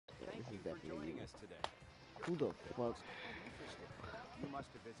us today. Who the fuck? You must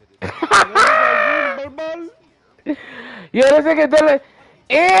have visited. Yo, this nigga Dylan.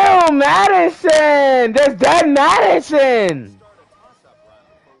 Ew, Madison! There's dead Madison! Start a toss-up round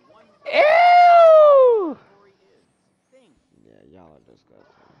for one Ew! category is thing. Yeah, y'all are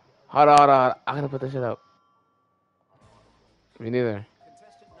disgusting. Hold on. I gotta put this shit up. Me neither.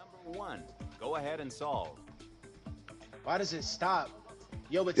 Contestant number 1. Go ahead and solve. Why does it stop?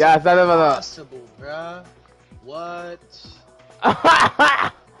 Yo, it's Yeah, it's not about impossible, bruh. What?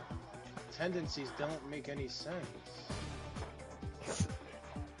 that. Tendencies don't make any sense.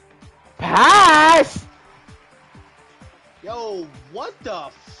 Pass! Yo, what the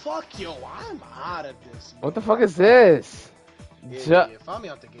fuck? Yo, I'm out of this. What the fuck is this? Yeah, find me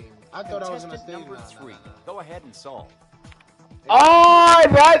out the game. I thought I was gonna Contestant stay. number 3. Go ahead and solve. Oh,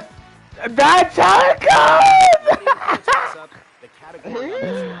 that's how it goes! Ready for the toss-up? The category on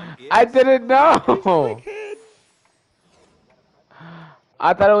this one is I didn't know.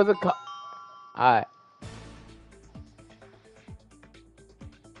 I thought it was a Alright.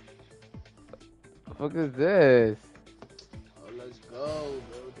 The fuck is this? Oh, let's go.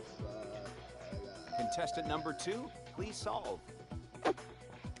 What the fuck? Contestant number 2. Please solve. Who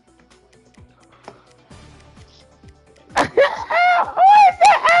is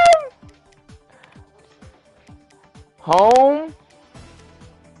that? Home?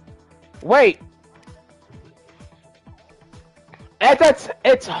 Wait.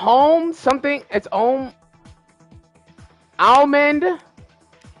 It's home something. It's home. Almond.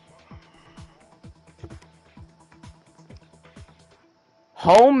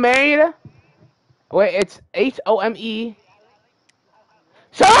 Homemade. Wait, it's HOME.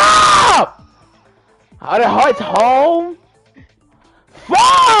 Shut up! How the hell it's home?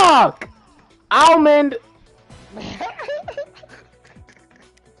 Fuck! Almond.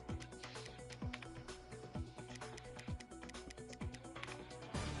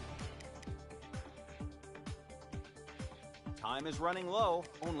 Time is running low.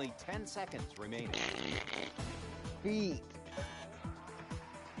 Only 10 seconds remaining. Feet.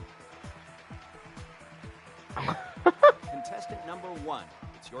 Contestant number 1.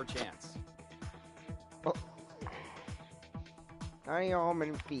 It's your chance. Oh. I ain't home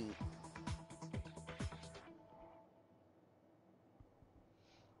and feet.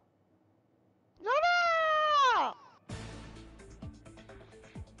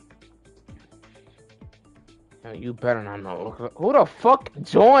 No, you better not know. Who the fuck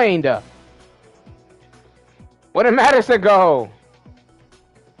joined? Where did Madison go?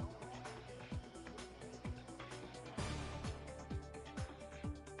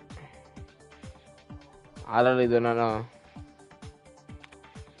 I literally do not know.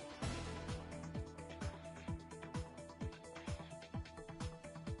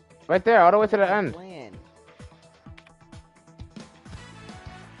 Right there, all the way to the end.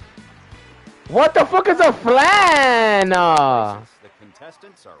 What the fuck is a flan? The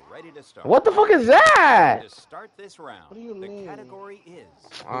contestants are ready to start. What the fuck is that? To start this round, What do you the mean? category is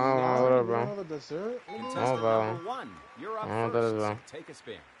Whatever, bro. The dessert? contestant bro. number 1. You're up that first. is, bro. Take a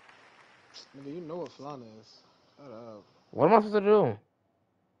spin. Nigga, you know what flan is. Shut up. What am I supposed to do?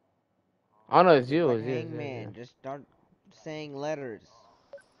 Oh no, it's you. Like It's you. Hangman, just start saying letters.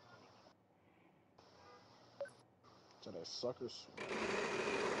 To that suckers.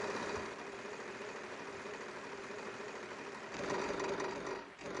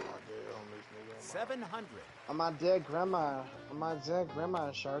 Oh, 700. I'm my dead grandma. I'm my dead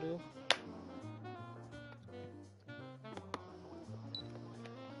grandma, Shardy.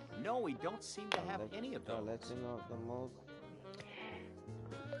 No, we don't seem to have any of those. Let's know the most.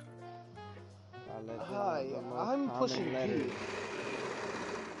 Hi, I'm pushing letters. P.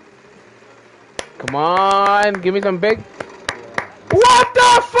 Come on, give me some big. What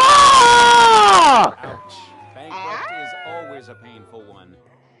the fuck? Ouch. Bankrupt is always a painful one.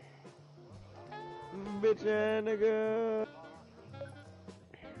 Bitch nigga.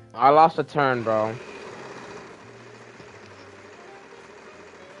 I lost a turn, bro.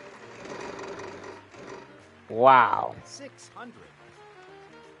 Wow. 600.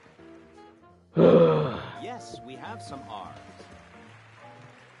 Yes, we have some R's.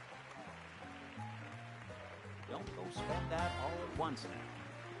 Don't go spend that all at once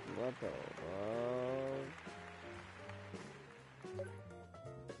now. What the fuck?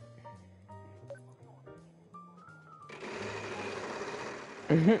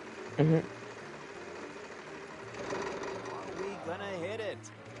 Are we gonna hit it?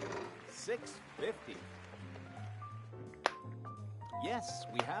 650. Yes,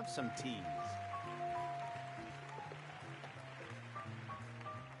 we have some T's.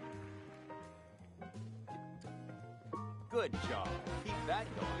 Good job. Keep that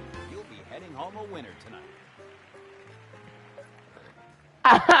going. You'll be heading home a winner tonight.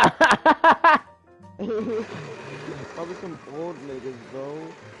 Probably some old niggas, bro.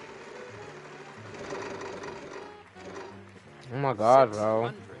 Oh my god, bro.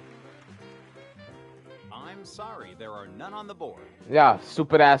 600. I'm sorry, there are none on the board. Yeah,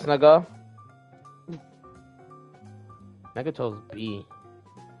 stupid ass nigga. Nigga chose B.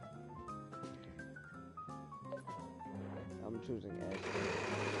 I'm choosing S.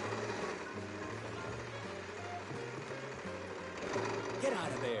 Get out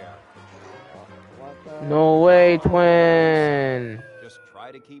of there. What the? No way, twin. Just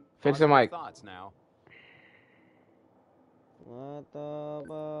try to keep Fix the positive mic. thoughts now. What the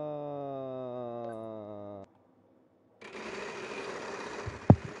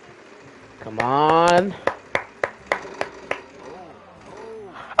Come on.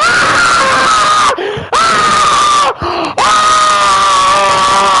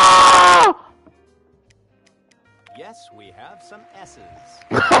 Yes, we have some S's.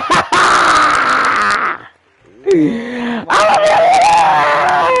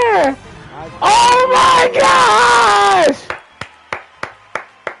 Oh my gosh!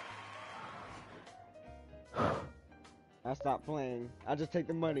 I stopped playing. I just take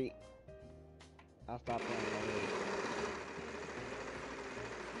the money. I stopped playing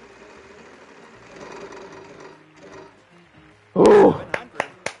Ooh.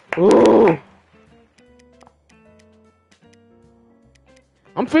 700. Ooh.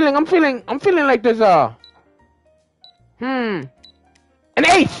 I'm feeling like there's a an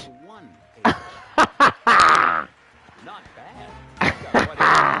H. One H. Not bad. You got what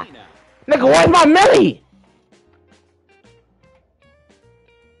you need now. Nigga, where's my Millie?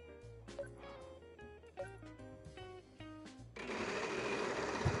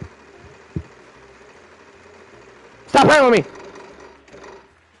 Stop playing with me.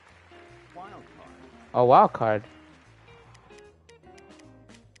 Wild card. A wild card.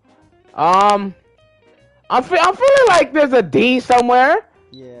 I'm feeling like there's a D somewhere.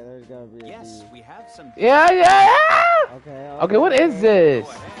 Yeah, there's gotta be a Yes, D. we have some. Yeah. Okay. Okay, what is this?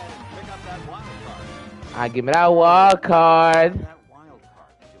 Go ahead and pick up that wild card. Give me that wild card. That wild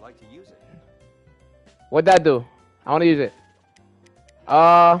card. Would you like to use it? What'd that do? I want to use it.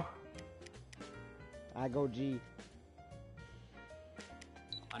 I go G.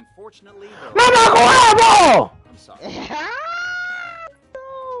 Unfortunately, No, horrible! I'm sorry.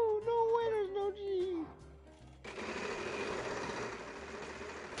 No way, there's no G.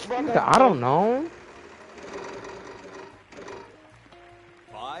 I don't know.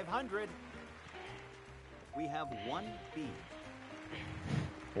 500. We have one B.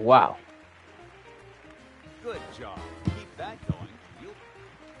 Wow. Good job. Keep that going. You'll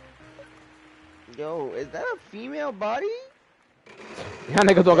Yo, is that a female body? Ya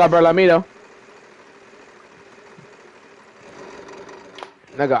niggas don't got Berlamito.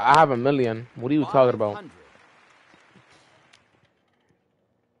 Nigga, I have a million. What are you talking about? 500.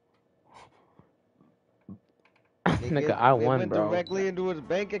 Nigga, I They won, went bro. directly into his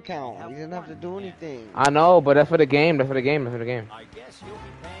bank account. He didn't have to do anything. I know, but that's for the game. I guess you'll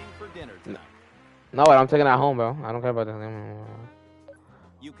be paying for dinner tonight. No, I'm taking that home, bro. I don't care about the game.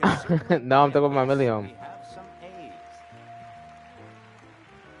 You can certainly No, I'm get talking about my this. million. We have some A's.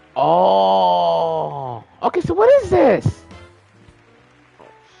 Oh. Okay, so what is this? Oh,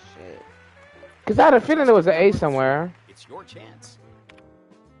 shit. Because I had a feeling there was an A somewhere. It's your chance.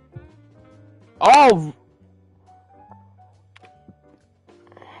 Oh.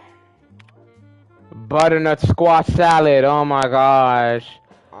 Butternut squash salad. Oh my gosh.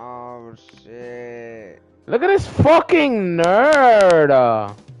 Oh, shit. Look at this fucking nerd.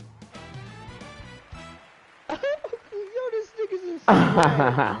 Yo, this nigga's insane.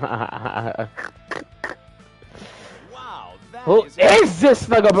 Wow, that Who is is this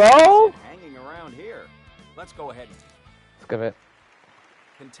nigga, bro? hanging around here. Let's go ahead. Let's give it.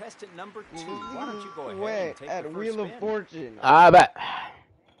 Contestant number 2. Why don't you go ahead Wait, and take at the first Wheel of spin? Fortune. I bet.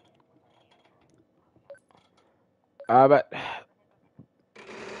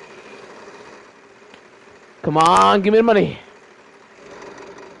 Come on, give me the money.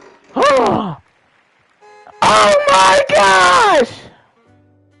 Oh my gosh!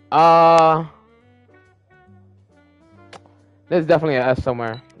 There's definitely an S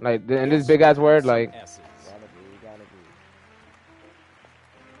somewhere. Like, in this big ass word, like. S's. Gotta be.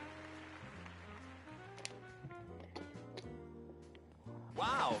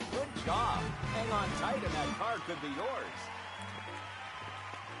 Wow, good job. Hang on tight and that card could be yours.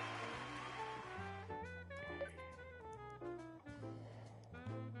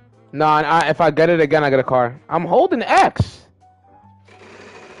 No, if I get it again, I get a car. I'm holding X.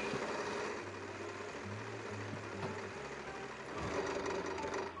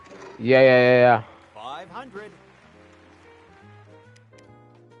 Yeah. 500.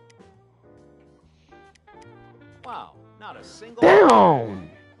 Wow, not a single. Damn.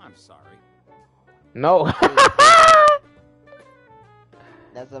 I'm sorry. No.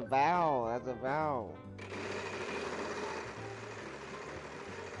 That's a vowel. That's a vowel.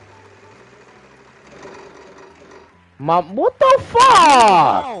 Mom, what the fuck?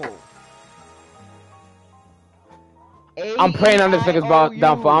 Vowel. I'm praying on this nigga's A-E-I-O-U.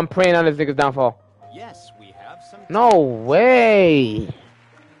 downfall. I'm praying on this nigga's downfall. Yes, we have some. No way.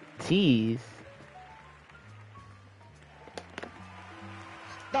 Tease.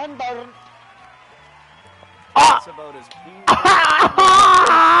 Thunder. That's about as cool.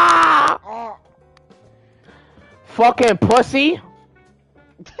 Oh. Fucking pussy.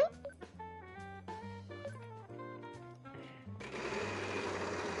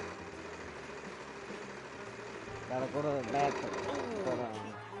 Gotta go to the bathroom.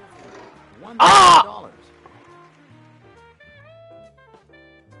 $1,000.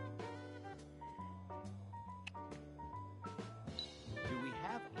 Do we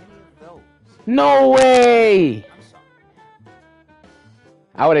have any of those? No way. I'm sorry.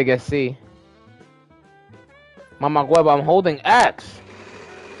 I would have guessed C. Mama Gueva, I'm holding X.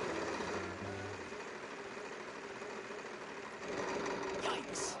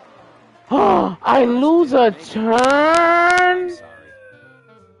 Yikes. I lose a turn. I'm sorry.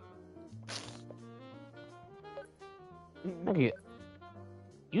 Look at you.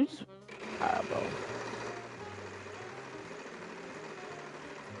 Just, bro.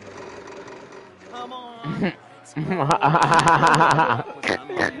 Come on.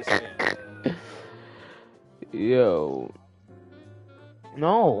 Yo.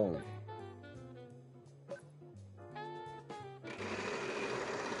 No.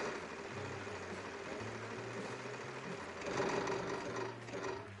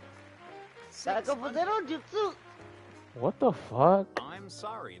 What the fuck? I'm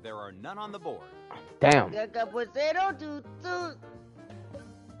sorry, there are none on the board. Damn. There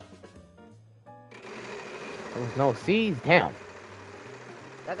was no C's. Damn.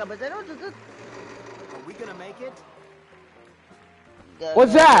 Are we gonna make it?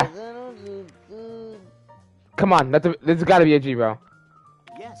 What's that? Come on. This has got to be a G, bro.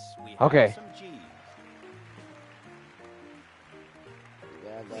 Yes, we have Okay. some G's.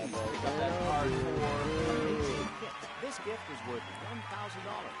 Got that card for amazing gift. This gift is worth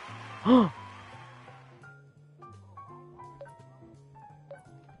 $1,000.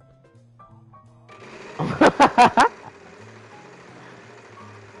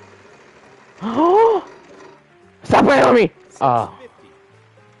 Stop playing with me.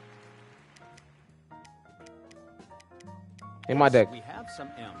 In my deck. We have some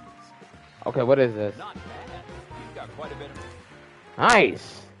M's. Okay, what is this? Not bad. You've got quite a bit of.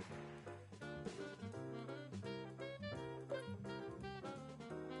 Nice.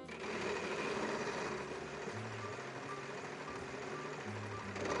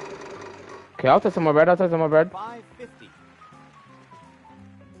 Okay, I'll take some more bread. 550.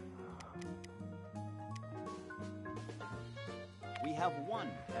 We have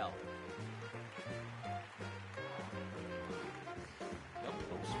one L. Don't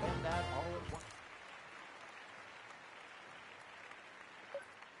spend that all at once.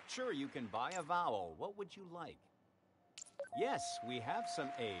 Sure, you can buy a vowel. What would you like? Yes, we have some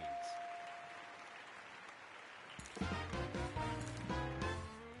A's.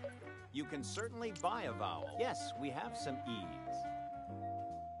 You can certainly buy a vowel. Yes, we have some E's.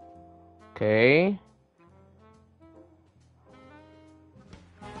 Okay.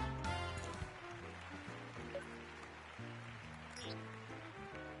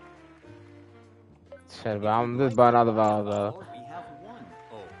 Shit, but I'm just buying all the vowels, though. We have one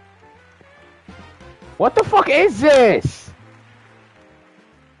O. What the fuck is this?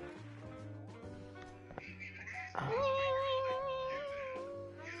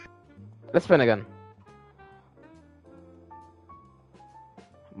 Let's spin again.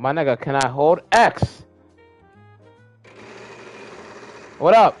 My nigga, can I hold X?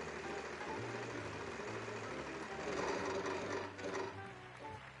 What up?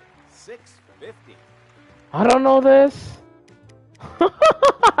 $650. I don't know this.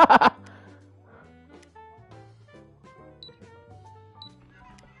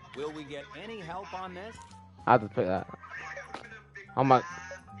 Will we get any help on this? I'll just pick that. Oh my.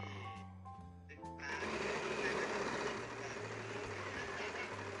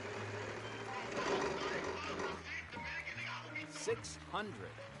 $600.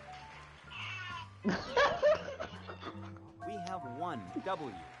 We have 1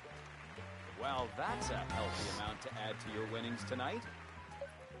 W. Well, that's a healthy amount to add to your winnings tonight.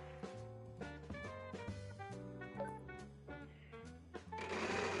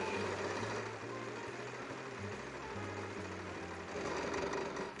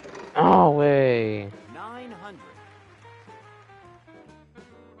 Oh, way. 900.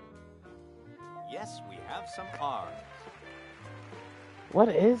 Yes, we have some R's. What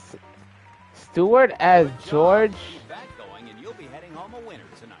is Stewart as Good job. George? Keep that going, and you'll be heading home a winner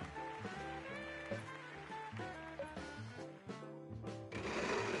tonight.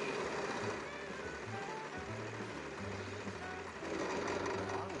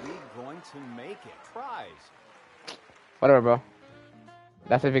 Are we going to make it? Prize. Whatever, bro.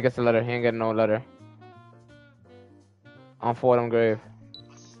 That's if he gets a letter. He ain't getting no letter. On Fordham Grave.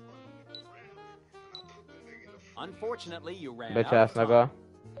 Unfortunately, you ran Bitch out ass of time. nigga.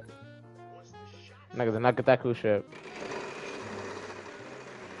 Nigga did not get that cruise ship.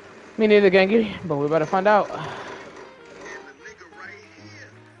 Me neither, Gangy. But we better find out.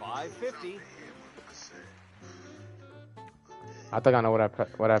 550. I think I know what I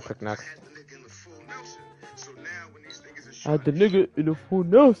picked next. I had the nigga in the full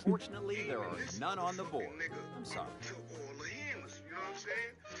Nelson. Unfortunately, there are none on the board. I'm sorry.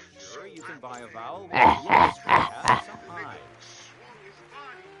 Sure, you can buy a vowel. But yes, we have some I.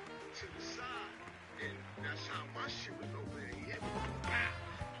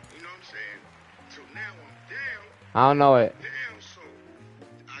 I don't know it.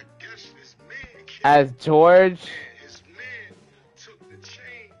 As George.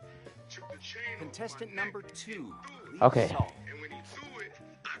 Contestant number 2. Okay. Salt.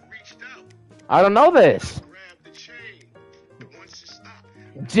 I don't know this.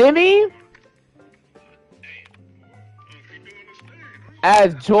 Jimmy?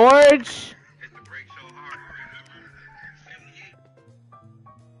 As George?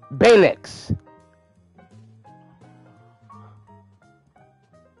 Balix.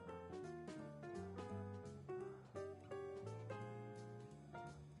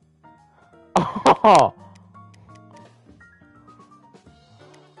 Oh.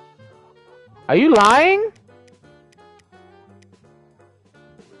 Are you lying?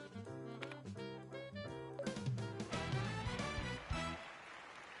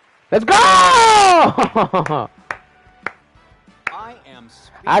 Let's go! I am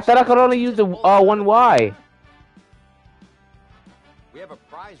I thought I could only use the one Y. We have a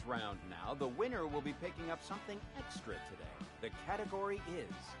prize round now. The winner will be picking up something extra today. The category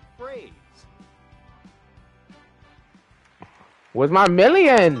is phrase. Where's my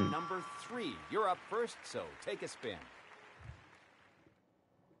million? Number 3. You're up first, so take a spin.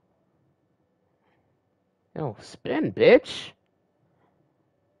 Yo, spin, bitch.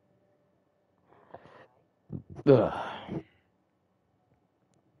 Ugh.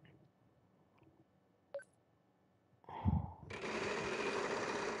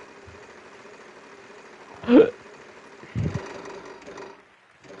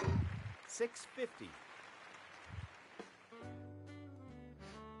 $650.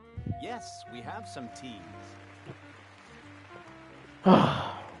 Yes, we have some T's.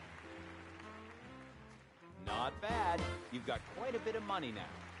 Not bad. You've got quite a bit of money now.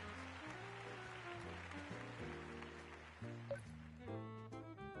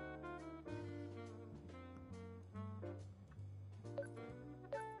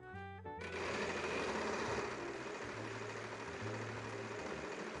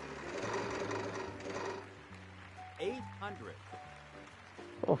 $800.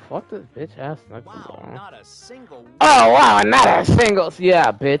 Oh, fuck this bitch ass nigga. Wow, not a single. Oh, wow, not a single.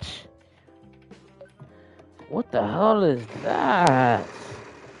 Yeah, bitch. What the hell is that?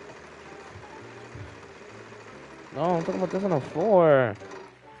 No, I'm talking about this on a 4.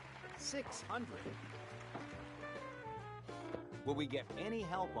 600. Will we get any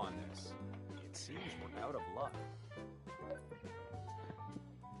help on this? It seems we're out of luck.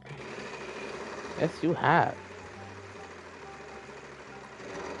 Yes, you have.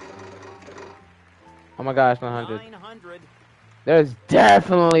 Oh my gosh, 900. 900. There's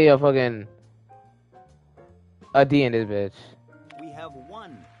definitely a fucking D in this bitch. We have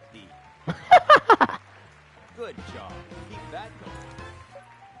 1 D. Good job. Keep that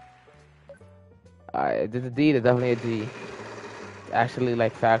going. Alright, there's a D, there's definitely a D. It's actually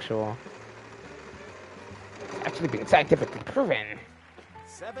like factual. It's actually being scientifically proven.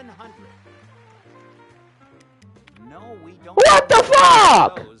 700. No, we don't. What the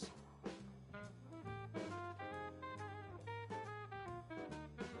fuck? Those.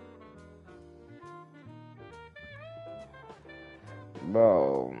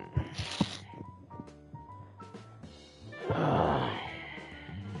 Bro.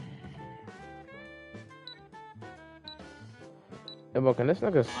 Bro, can this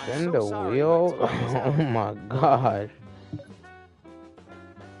nigga I'm spin so the sorry, wheel? let's find this out. Oh my god.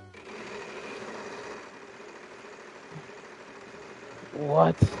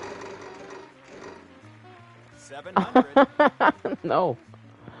 What? 700. No.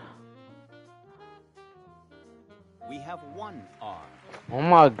 We have 1 R. Oh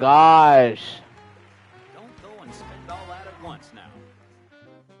my gosh. Don't go and spend all that at once now.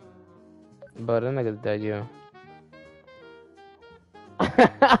 Bro, that nigga's dead, yo.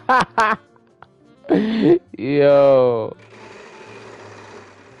 Yo.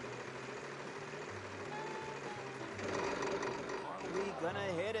 Are we gonna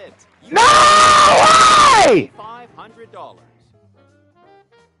hit it? No way! $500.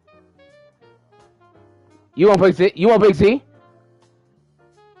 You want Big C? You want Big C?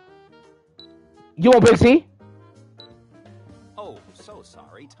 You want Big C? Oh, so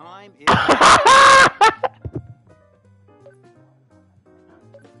sorry. Time is.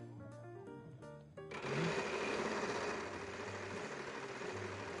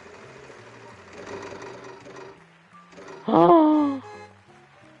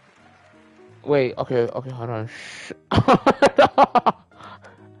 Wait, okay, hold on. Shh.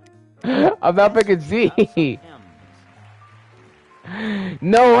 I'm not picking Z.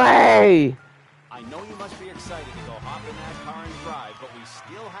 No way! I know you must be excited to go hop in that car and drive, but we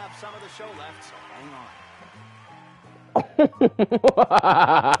still have some of the show left, so hang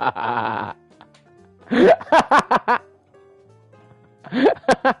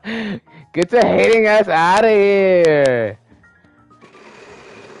on. Get the hating ass out of here!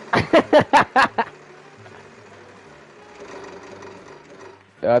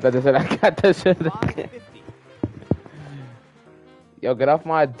 Yo, I thought this shit, I got this shit. Yo, get off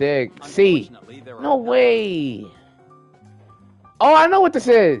my dick. See? No way! Oh, I know what this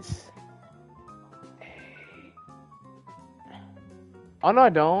is! Oh, no, I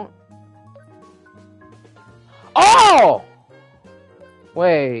don't. Oh!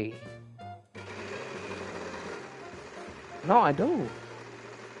 Wait. No, I do.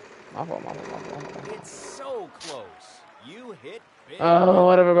 My fault. It's so close. You hit big. Oh,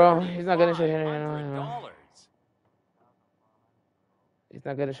 whatever, bro. He's not getting shit here. $500. He's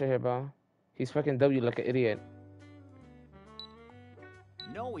not getting shit here, bro. He's fucking W like an idiot.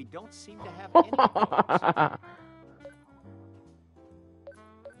 No, we don't seem to have any of those.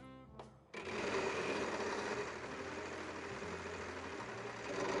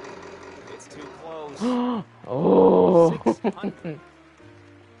 It's too close. Oh. 600.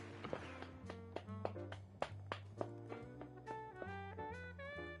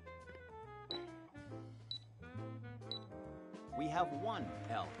 We have 1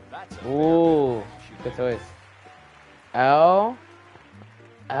 L. That's a Ooh. Good choice. L?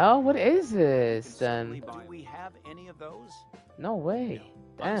 L? What is this, then? Do we have any of those? No way.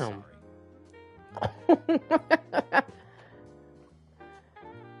 No, I'm Damn. sorry.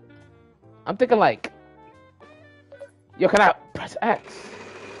 I'm thinking like, yo, can I press X?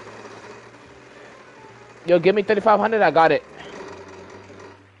 Yo, give me 3,500. I got it.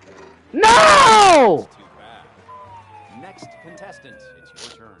 No! Too bad. Next contestant,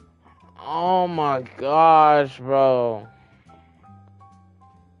 it's your turn. Oh my gosh, bro.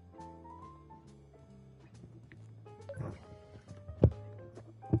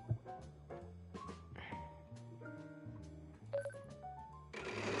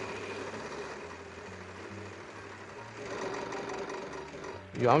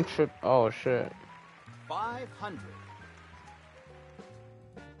 Yo, I'm tripped. Oh shit. 500.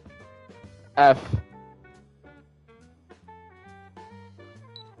 F.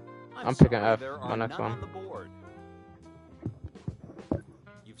 I'm picking sorry, F, there my are next none one. on the board.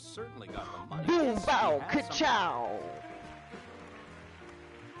 You've certainly got the money. Boom, Yes, bow, you have some- ka-chow.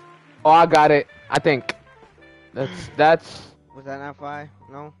 Oh, I got it. I think. That's. Was that not 5?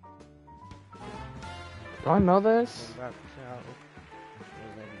 No? Do I know this? Boom, bow, ka-chow. It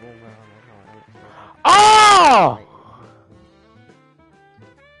was like boom, bow, Oh!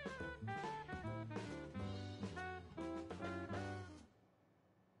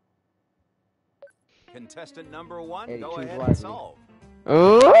 Contestant number 1, Eddie, go choose ahead wisely. and solve.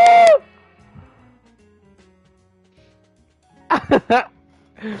 Ooh!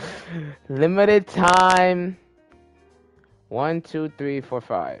 Limited time. 1, 2, 3, 4,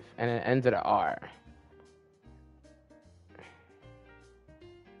 5, and it ends at an R.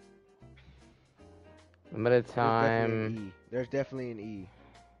 Limited time. There's definitely an E.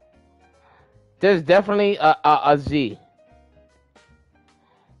 There's definitely a Z.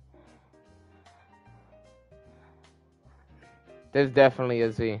 There's definitely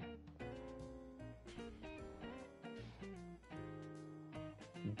a Z.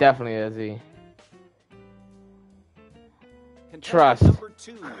 definitely a Z. Contestant Trust. number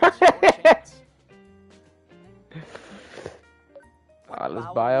 2 is your chance. What Let's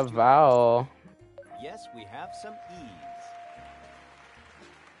vowel buy a would you like? vowel. Yes, we have some E's.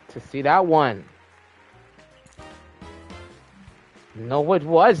 To see that one. No, it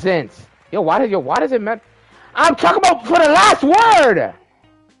wasn't. Yo, why does it matter? I'm talking about for the last word.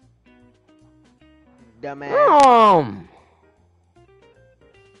 Dumbass.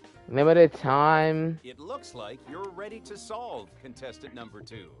 Limited time. It looks like you're ready to solve contestant number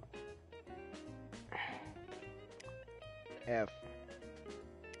 2. F.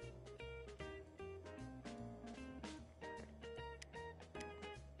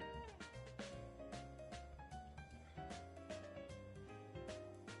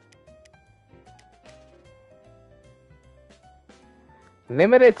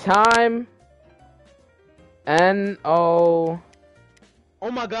 Limited time. N-O. Oh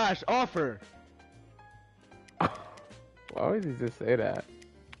my gosh, offer. Why would you just say that?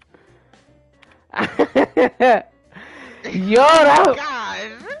 Yo, that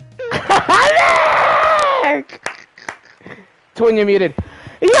Gosh. Twin, you're muted.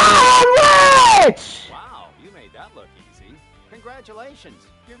 Yo, I'm rich! Wow, you made that look easy. Congratulations,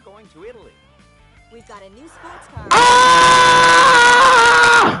 you're going to Italy. We've got a new sports car. Ah!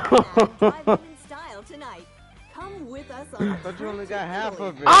 And drive home in style tonight. Come with us on a Thought you only trip got to half Italy.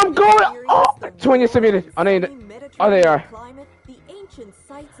 of it. I'm going. Oh, Experience the Twin, you're still warm, muted. Oh, no, sunny oh, they are. Mediterranean climate, the ancient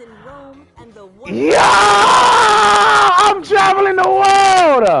sights in Rome, and the Yeah! I'm traveling the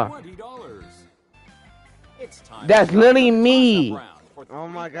world! $20. It's time. That's to start literally the me. toss-up round for Oh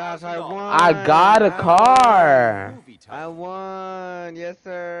my gosh, I $3,000. won. I got a car. Movie I title. won. Yes,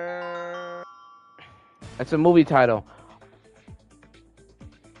 sir. That's a movie title.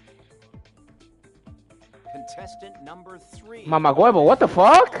 Contestant number 3. Mama Guebo, what the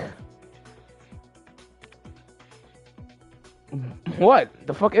fuck? What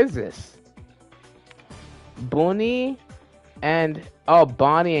the fuck is this? Bonnie and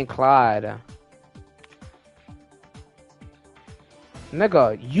Bonnie and Clyde.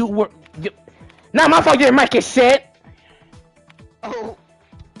 Nigga, not my fault you're making shit. Oh.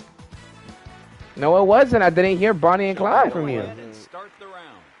 No, it wasn't. I didn't hear Bonnie and Clyde from Go you. ahead and start the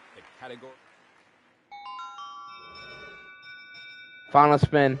round. The category. Final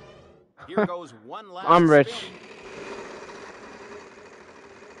spin. Here goes one last I'm rich. spin.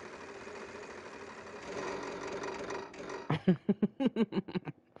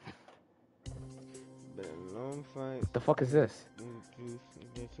 What the fuck is this?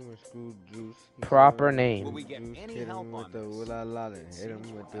 Juice. Proper Will name. we get any Hit help him on with the this? hit him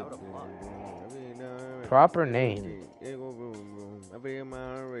Seems with we're the out of luck. Proper name.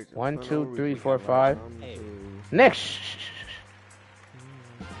 1, 2, 3, 4, 5. Next.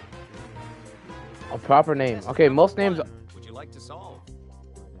 A proper name. Okay, most names. Would you like to solve?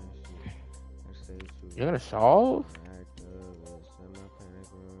 You're gonna solve?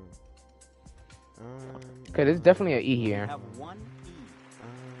 Okay, there's definitely an E We here. have one E.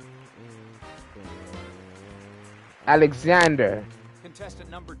 Alexander. Contestant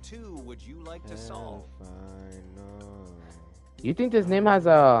number 2, would you like to solve? You think this name has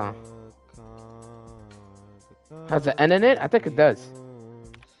an N in it? I think it does.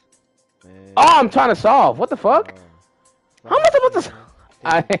 Oh, I'm trying to solve. What the fuck? How am I supposed to?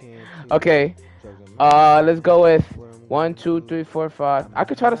 Okay. Let's go with 1, 2, 3, 4, 5. I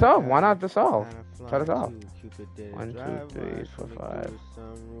could try to solve. Why not to solve? Try to solve. 1, 2, 3, 4, 5.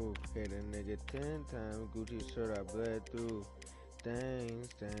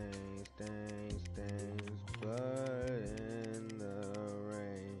 Blood in the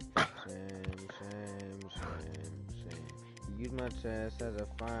rain. Shame. Use my chest as a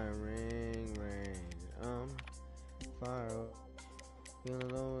fire ring. Fire. Feeling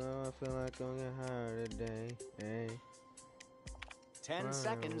low now, I feel like I'm getting higher today. Hey. 10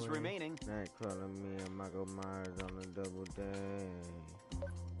 seconds remaining. Nightcrawler, me and Michael Myers on a double day.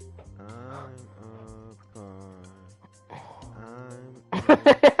 I'm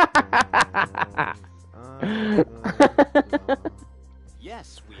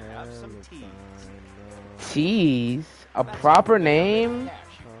Yes, we have some T's. Cheese. A proper name?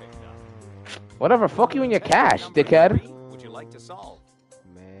 Whatever. Fuck you and your cash, dickhead. Would you like to solve?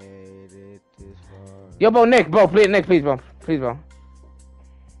 Yo, bro, Nick, please, bro. Please, bro.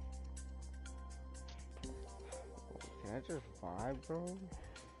 Can I just vibe, bro?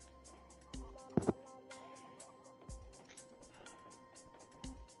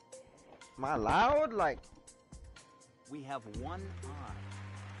 Am I loud? Like, We have one I.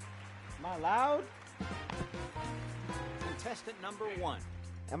 am I loud? Contestant number 1.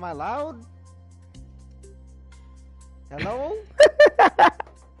 Am I loud? Hello?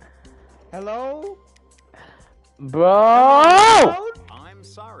 Hello? Bro! I'm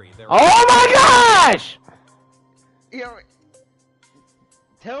sorry. Oh my gosh! Yo,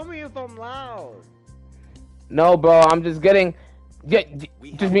 tell me if I'm loud. No, bro, I'm just getting. Yeah,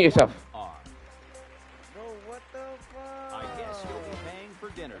 just mute yourself. R. Bro, what the fuck? I guess you'll be paying for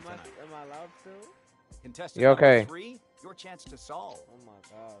dinner tonight. Am I loud still? Contestant You okay? number 3, your chance to solve. Oh my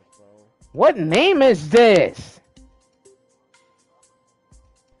gosh, bro. What name is this?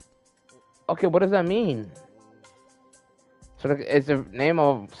 Okay, what does that mean? So it's the name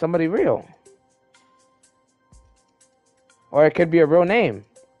of somebody real. Or it could be a real name.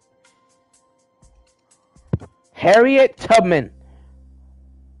 Harriet Tubman.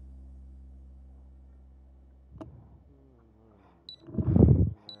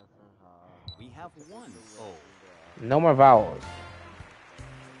 We have 1 O. No more vowels.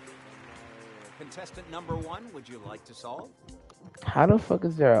 Contestant number 1, would you like to solve? How the fuck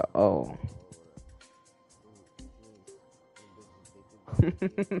is there a O?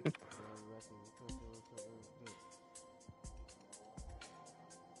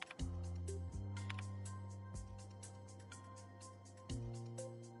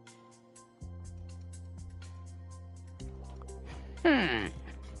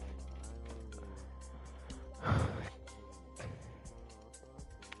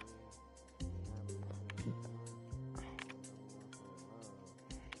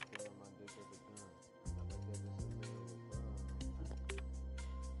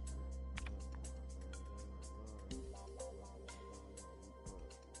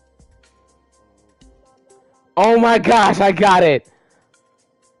 Oh my gosh, I got it.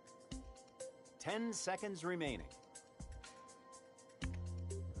 10 seconds remaining.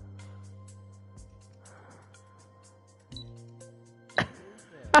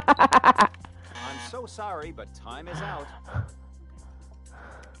 I'm so sorry, but time is out.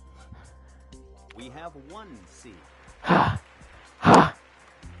 We have 1 C. That's a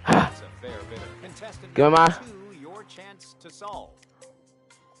fair bidder. Contestant Give me number my- 2, your chance to solve.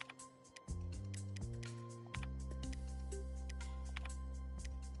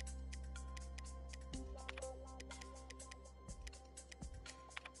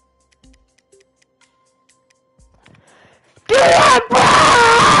 Get that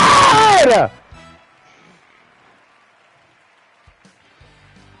bread!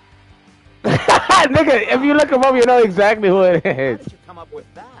 Nigga, if you look him up, you know exactly who it How is. did you come up with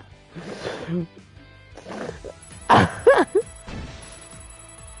that?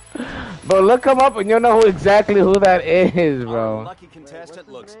 Bro, look him up and you'll know exactly who that is, Our bro. lucky contestant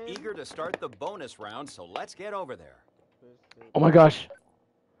looks eager to start the bonus round, so let's get over there. Oh my gosh.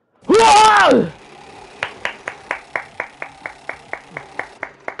 Whoa!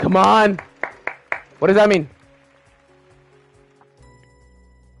 Come on. What does that mean?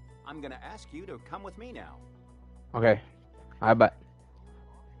 I'm gonna ask you to come with me now. Okay. I bet.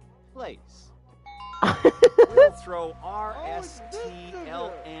 Place. We'll throw R, S, T,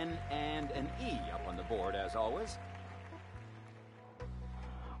 L, N, and an E up on the board as always.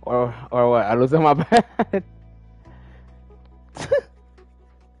 Or what? I lose my bet.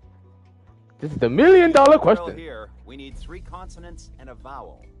 This is the $1 million Drill question. here. We need 3 consonants and a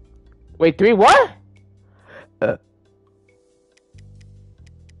vowel. Wait, 3 what? I'm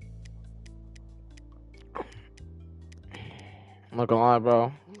not gonna lie,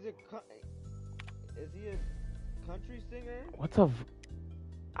 bro. Is he a country singer? What's a?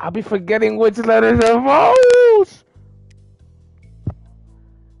 I'll be forgetting which letters are vowels.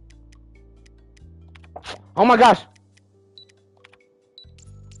 Oh my gosh.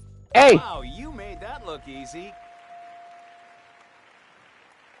 Hey. Wow, you made that look easy.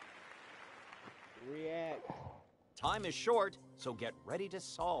 React. Time is short, so get ready to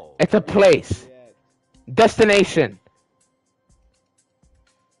solve. It's a place. React. Destination.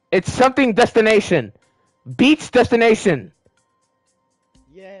 It's something destination. Beach destination.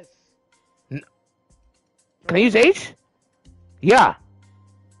 Yes. Can I use H? Yeah.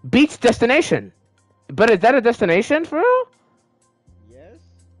 Beach destination. But is that a destination for real? Yes.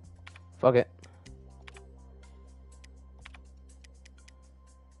 Fuck it.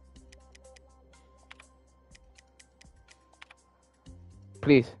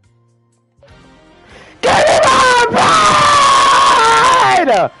 Please. Get him on, pride!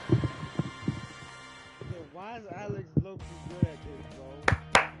 Yo, why is Alex Loki good at this, bro?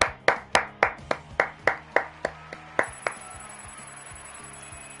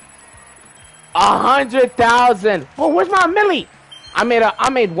 100,000. Oh, where's my milli? I made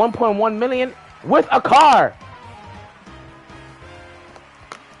 1.1 million with a car.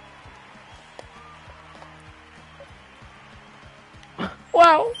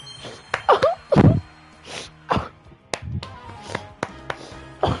 Wow.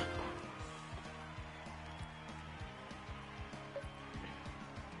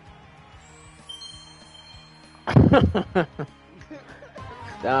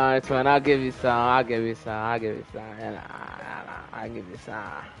 No, it's fine. I'll give you some. I'll give you some. I'll give you some. And I'll give you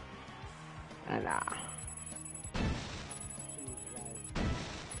some. And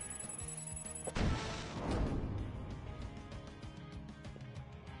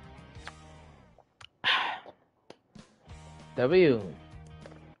W.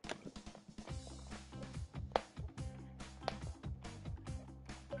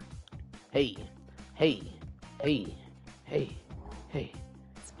 Hey, hey, hey, hey, hey.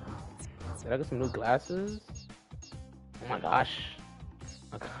 Did I get some new glasses? Oh my gosh.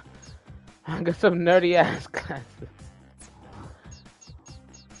 I got some nerdy ass glasses.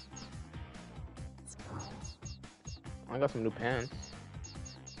 I got some new pants.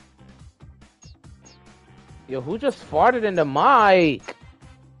 Yo, who just farted in the mic?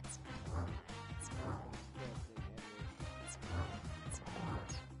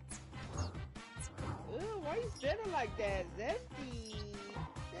 Why you standing like that, Zesty?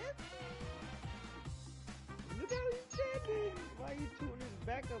 Look how he's standing. Why you tuning his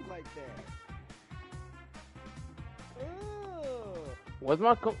back up like that? Where's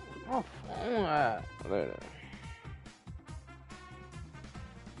my phone at? There.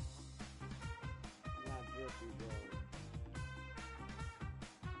 Not Zesty, bro.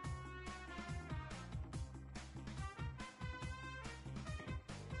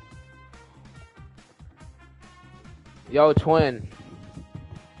 Yo, twin.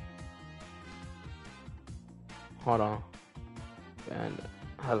 Hold on. And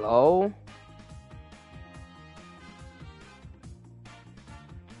hello?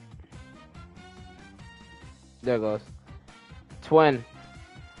 There goes. Twin.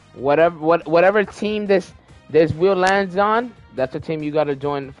 Whatever team this wheel lands on, that's the team you gotta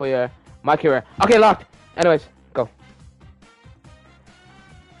join for my career. Okay, locked. Anyways, go.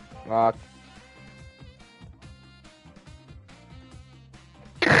 Locked.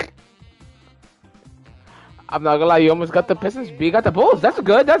 I'm not gonna lie, you almost got the Pistons, but you got the Bulls. That's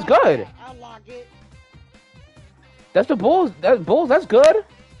good. That's good. I'll lock it. That's the Bulls. That's good.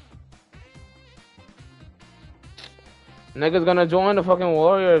 Niggas gonna join the fucking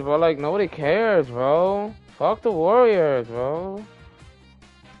Warriors, bro. Like, nobody cares, bro. Fuck the Warriors, bro.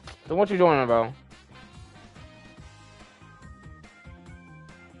 So what you joining, bro?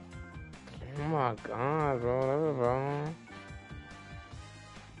 Oh my god, bro. Whatever, bro.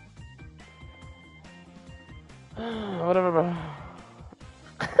 Whatever, bro.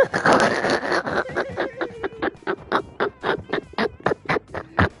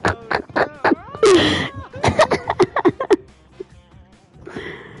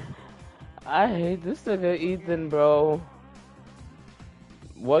 I hate this nigga Ethan, bro.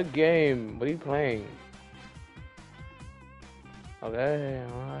 What game? What are you playing? Okay,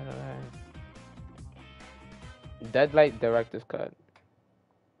 alright. Deadlight Director's Cut.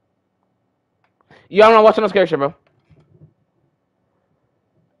 Yo, I'm not watching no scary shit, bro.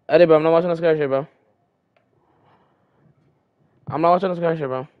 Eddie, bro, I'm not watching no scary shit, bro. I'm not watching no scary shit,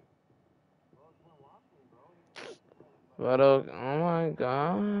 bro. But, oh my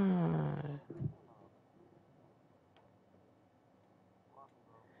god.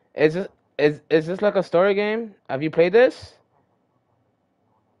 Is this like a story game? Have you played this?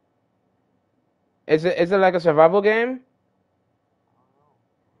 Is it like a survival game?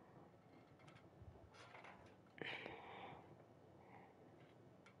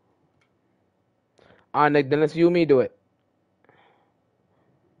 Nick, then let's you and me do it.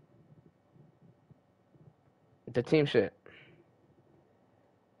 The team shit.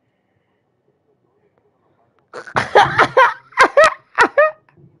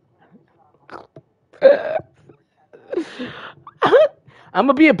 I'm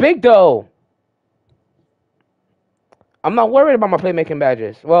gonna be a big though. I'm not worried about my playmaking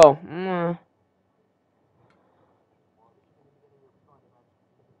badges. Well,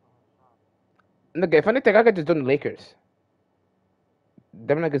 look, if anything, I could just do the Lakers.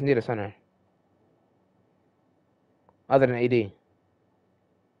 Them niggas need a center. Other than AD.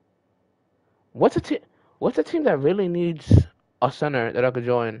 What's a team? What's a team that really needs a center that I could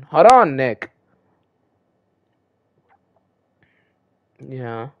join? Hold on, Nick.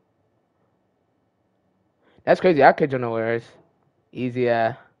 Yeah. That's crazy. I could join the Warriors. Easy,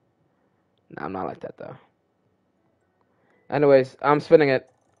 Nah, I'm not like that though. Anyways, I'm spinning it.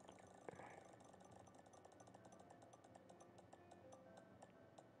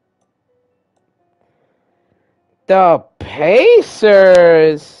 The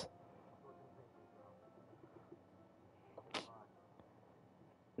Pacers.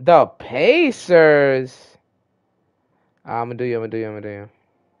 The Pacers. I'm gonna do you.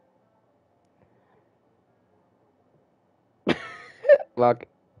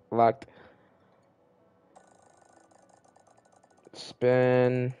 Locked.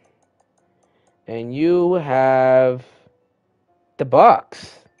 Spin. And you have the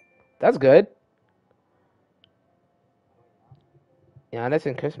Bucks. That's good. Giannis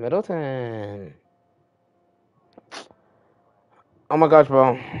and Chris Middleton. Oh my gosh,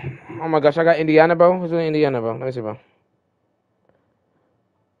 bro. Oh my gosh, I got Indiana, bro. Who's doing Indiana, bro? Let me see,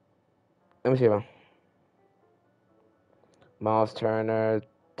 bro. Miles Turner,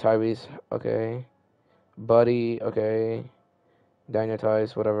 Tyrese, okay. Buddy, okay. Daniel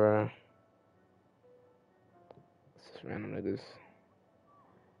Tice, whatever. It's just random niggas.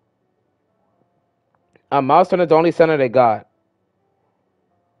 Miles Turner's the only center they got.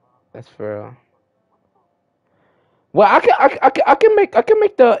 That's for real. Well, I can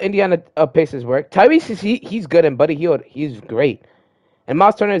make the Indiana Pacers work. Tyrese he's good, and Buddy Hield he's great, and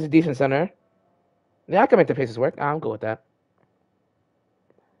Miles Turner is a decent center. Yeah, I can make the Pacers work. I'm good with that.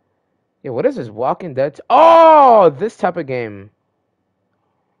 Yeah, what is this Walking Dead? Oh, this type of game.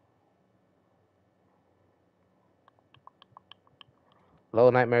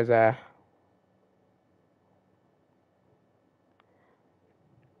 Little Nightmares.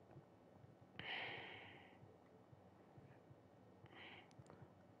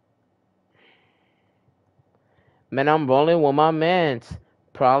 Man, I'm rolling with my mans.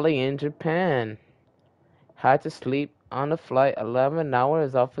 Probably in Japan. Had to sleep on the flight 11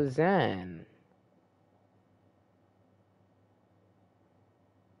 hours off of Zen.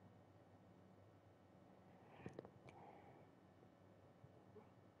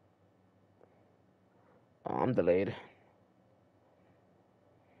 Oh, I'm delayed.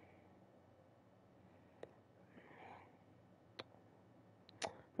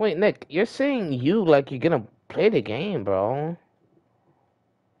 Wait, Nick, you're saying you like you're gonna play the game, bro.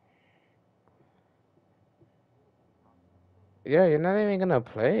 Yeah, you're not even gonna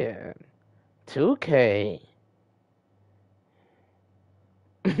play it. 2K.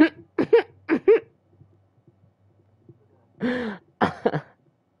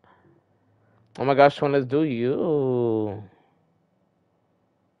 Oh my gosh, let's do you.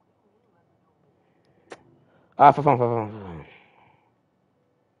 For fun.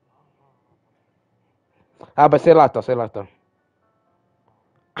 But say lato.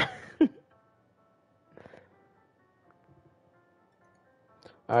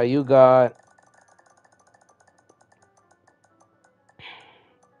 You got.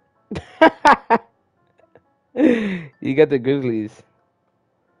 You got the Grizzlies.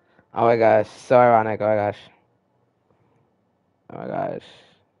 Oh my gosh, so ironic. Oh my gosh. Oh my gosh.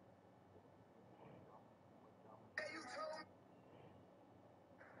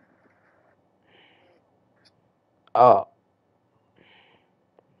 Oh.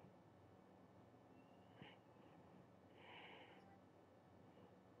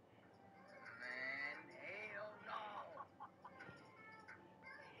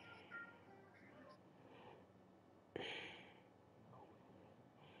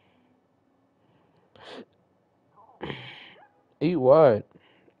 Eat what?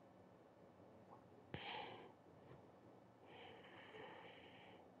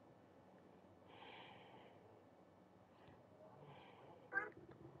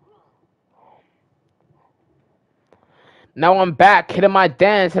 Now I'm back hitting my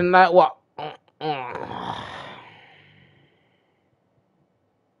dance and not what? Alright,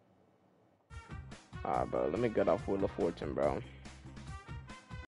 bro. Let me get off Wheel of Fortune, bro.